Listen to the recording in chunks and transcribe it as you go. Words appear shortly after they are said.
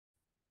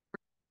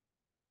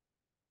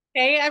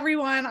Hey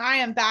everyone, I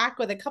am back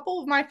with a couple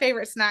of my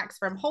favorite snacks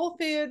from Whole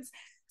Foods.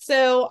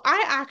 So,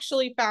 I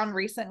actually found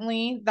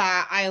recently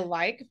that I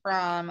like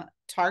from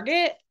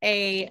Target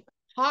a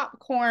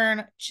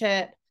popcorn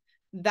chip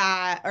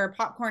or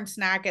popcorn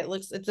snack.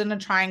 It's in a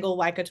triangle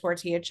like a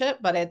tortilla chip,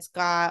 but it's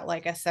got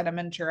like a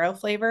cinnamon churro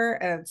flavor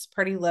and it's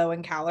pretty low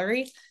in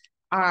calorie.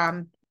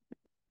 Um,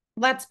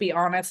 let's be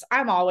honest,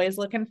 I'm always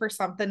looking for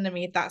something to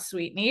meet that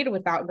sweet need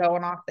without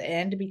going off the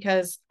end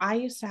because I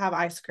used to have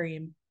ice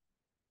cream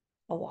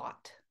a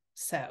lot.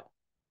 So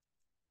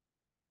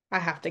I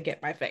have to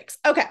get my fix.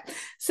 Okay.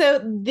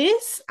 So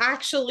this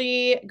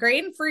actually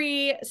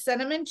grain-free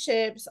cinnamon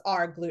chips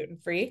are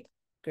gluten-free,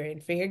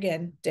 grain-free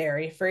again,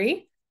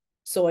 dairy-free,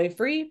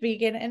 soy-free,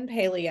 vegan, and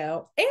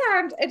paleo.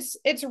 And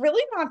it's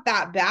really not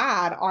that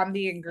bad on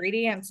the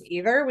ingredients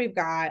either. We've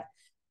got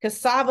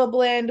cassava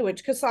blend,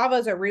 which cassava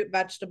is a root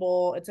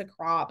vegetable. It's a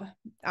crop.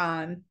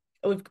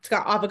 It's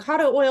got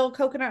avocado oil,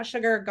 coconut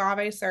sugar,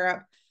 agave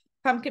syrup,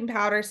 pumpkin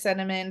powder,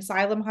 cinnamon,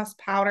 xylem husk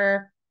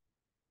powder,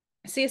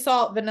 sea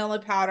salt, vanilla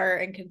powder,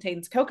 and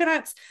contains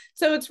coconuts.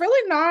 So it's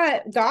really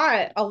not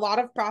got a lot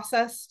of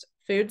processed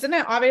foods in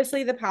it.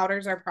 Obviously, the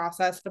powders are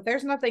processed, but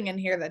there's nothing in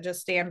here that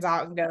just stands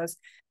out and goes,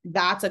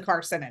 that's a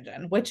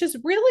carcinogen, which is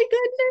really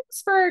good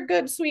news for a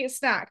good sweet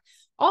snack.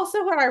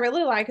 Also, what I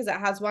really like is it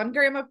has 1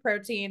 gram of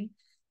protein.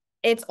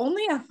 It's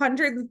only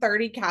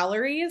 130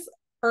 calories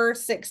per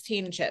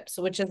 16 chips,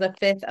 which is a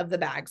fifth of the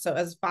bag. So it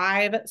has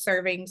 5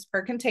 servings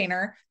per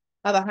container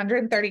of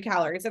 130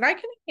 calories. And I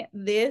can eat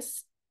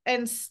this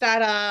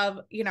instead of,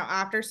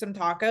 after some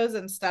tacos,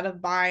 instead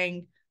of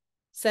buying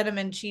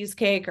cinnamon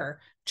cheesecake or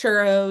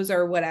churros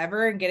or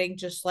whatever and getting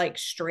just like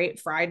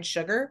straight fried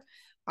sugar,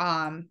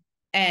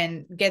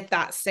 and get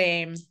that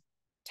same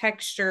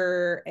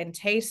texture and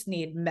taste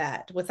need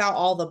met without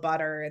all the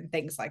butter and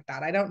things like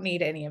that. I don't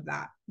need any of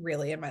that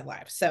really in my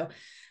life. So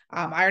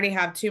I already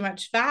have too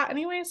much fat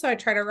anyway, so I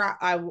try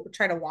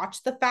to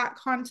watch the fat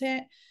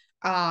content.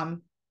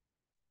 Um,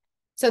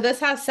 so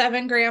this has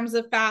 7 grams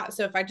of fat.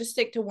 So if I just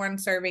stick to one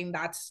serving,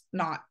 that's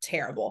not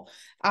terrible.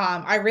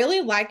 I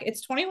really like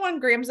it's 21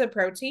 grams of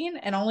protein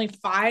and only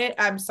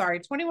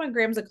 21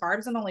 grams of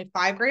carbs and only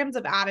 5 grams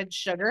of added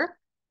sugar.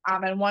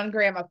 And 1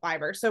 gram of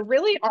fiber. So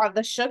really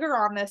the sugar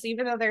on this,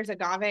 even though there's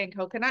agave and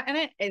coconut in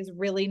it, is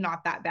really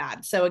not that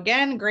bad. So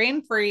again,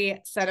 grain-free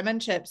cinnamon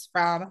chips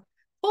from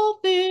Whole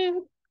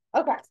Foods.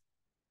 Okay.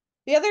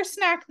 The other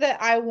snack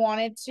that I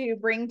wanted to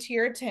bring to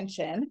your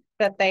attention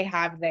that they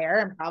have there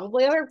and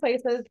probably other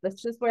places,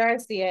 that's just where I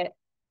see it,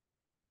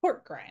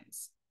 pork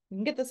grinds. You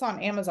can get this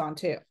on Amazon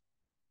too.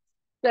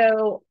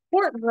 So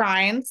pork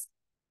grinds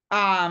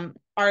are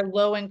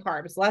low in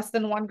carbs, less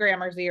than 1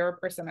 gram or 0%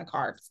 of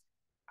carbs.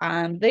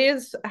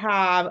 These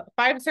have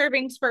 5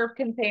 servings per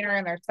container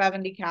and they're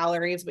 70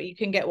 calories, but you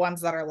can get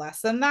ones that are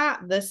less than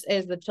that. This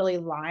is the chili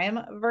lime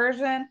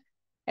version.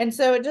 And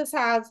so it just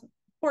has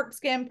pork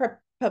skin,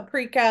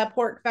 paprika,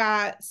 pork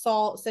fat,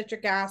 salt,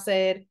 citric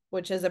acid,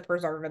 which is a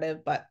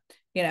preservative, but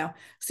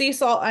sea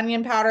salt,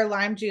 onion powder,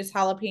 lime juice,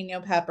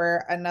 jalapeno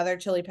pepper, another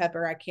chili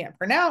pepper I can't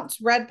pronounce,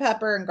 red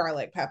pepper, and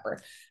garlic pepper.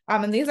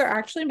 And these are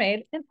actually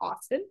made in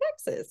Austin,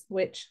 Texas,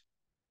 which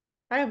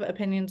I have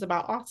opinions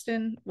about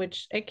Austin,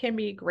 which it can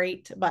be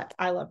great, but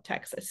I love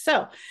Texas.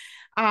 So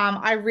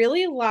I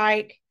really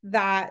like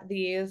that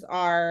these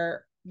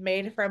are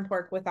made from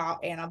pork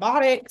without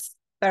antibiotics,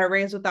 that are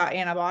raised without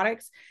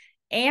antibiotics.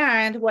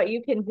 And what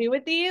you can do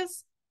with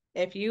these,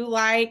 if you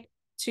like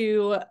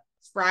to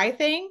fry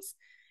things,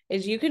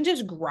 is you can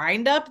just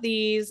grind up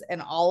these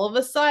and all of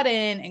a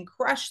sudden and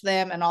crush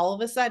them. And all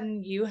of a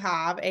sudden you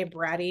have a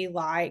bready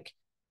like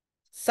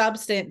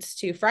substance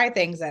to fry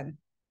things in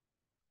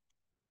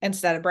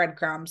instead of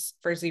breadcrumbs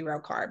for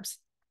 0 carbs.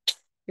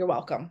 You're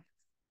welcome.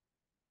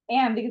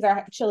 And these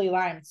are chili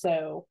lime.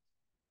 So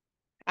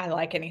I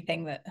like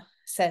anything that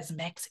says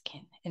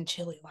Mexican and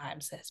chili lime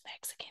says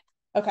Mexican.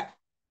 Okay.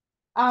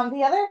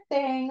 The other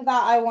thing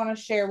that I want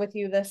to share with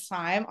you this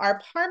time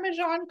are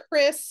Parmesan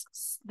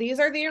crisps. These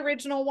are the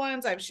original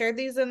ones. I've shared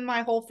these in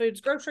my Whole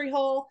Foods grocery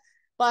haul,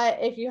 but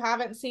if you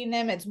haven't seen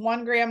them, it's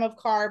 1 gram of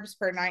carbs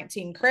per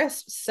 19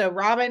 crisps. So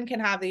Robin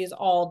can have these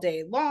all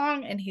day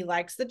long and he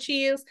likes the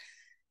cheese.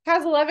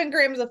 Has 11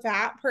 grams of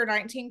fat per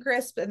 19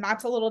 crisp, and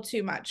that's a little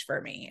too much for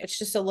me. It's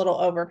just a little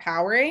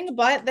overpowering,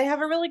 but they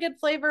have a really good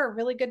flavor, a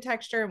really good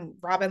texture, and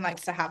Robin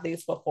likes to have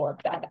these before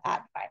bed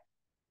at night.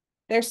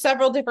 There's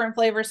several different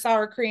flavors,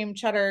 sour cream,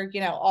 cheddar,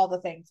 all the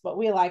things, but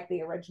we like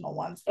the original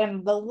ones.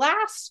 And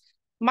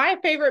my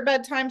favorite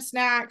bedtime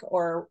snack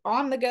or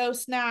on the go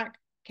snack,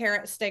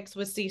 carrot sticks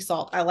with sea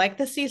salt. I like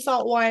the sea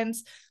salt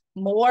ones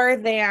more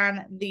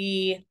than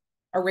the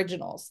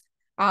originals.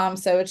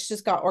 So it's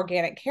just got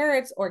organic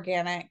carrots,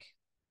 organic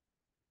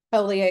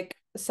oleic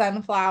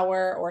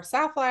sunflower or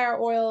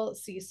safflower oil,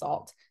 sea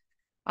salt.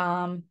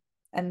 Um,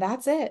 and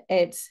that's it.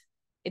 It's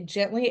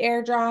gently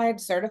air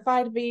dried,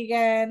 certified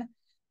vegan.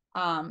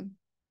 Um,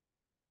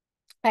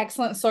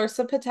 Excellent source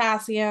of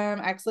potassium,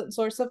 excellent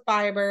source of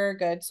fiber,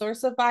 good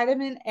source of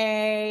vitamin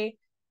A.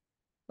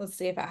 Let's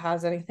see if it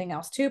has anything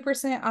else.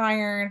 2%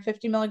 iron,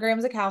 50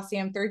 milligrams of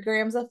calcium, 3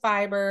 grams of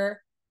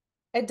fiber.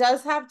 It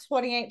does have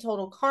 28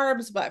 total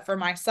carbs, but for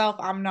myself,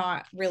 I'm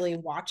not really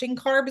watching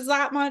carbs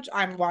that much.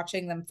 I'm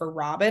watching them for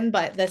Robin,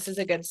 but this is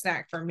a good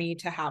snack for me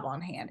to have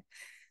on hand.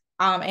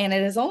 And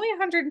it is only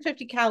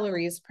 150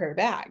 calories per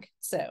bag.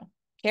 So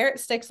carrot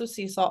sticks with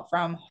sea salt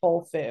from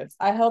Whole Foods.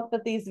 I hope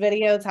that these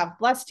videos have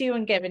blessed you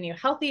and given you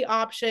healthy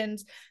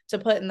options to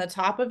put in the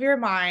top of your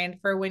mind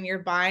for when you're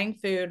buying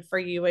food for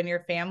you and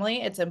your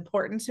family. It's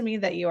important to me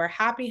that you are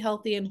happy,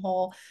 healthy, and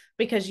whole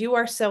because you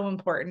are so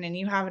important and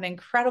you have an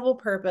incredible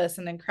purpose,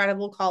 an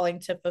incredible calling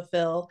to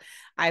fulfill.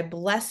 I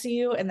bless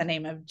you in the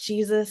name of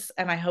Jesus,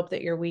 and I hope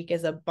that your week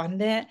is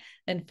abundant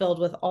and filled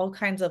with all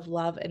kinds of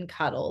love and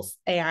cuddles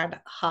and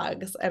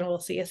hugs. And we'll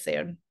see you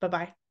soon.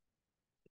 Bye-bye.